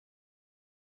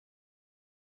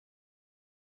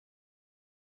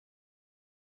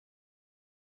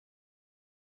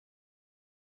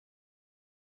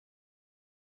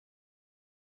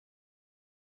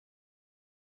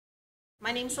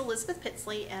My name's Elizabeth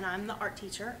Pitsley, and I'm the art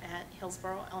teacher at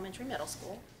Hillsboro Elementary Middle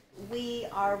School. We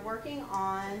are working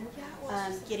on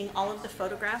getting all of the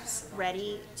photographs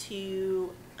ready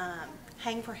to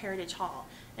hang for Heritage Hall.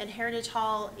 And Heritage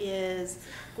Hall is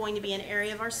going to be an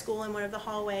area of our school in one of the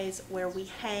hallways where we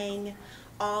hang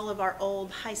all of our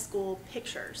old high school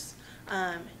pictures.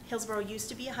 Hillsboro used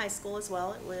to be a high school as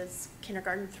well. It was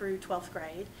kindergarten through 12th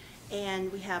grade.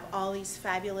 And we have all these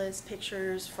fabulous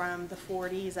pictures from the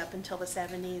 40s up until the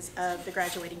 70s of the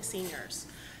graduating seniors.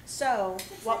 So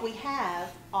what we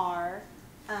have are,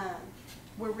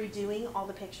 we're redoing all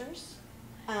the pictures,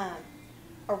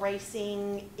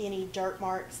 erasing any dirt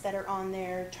marks that are on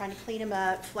there, trying to clean them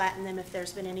up, flatten them if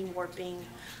there's been any warping,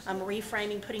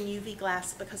 reframing, putting UV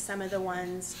glass because some of the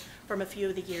ones from a few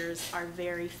of the years are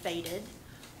very faded.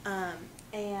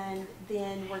 And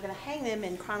then we're going to hang them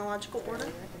in chronological order.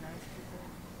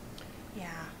 Yeah.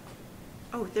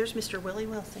 Oh, there's Mr. Willie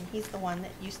Wilson. He's the one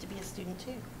that used to be a student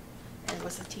too and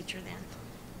was a teacher then.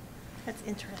 That's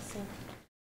interesting.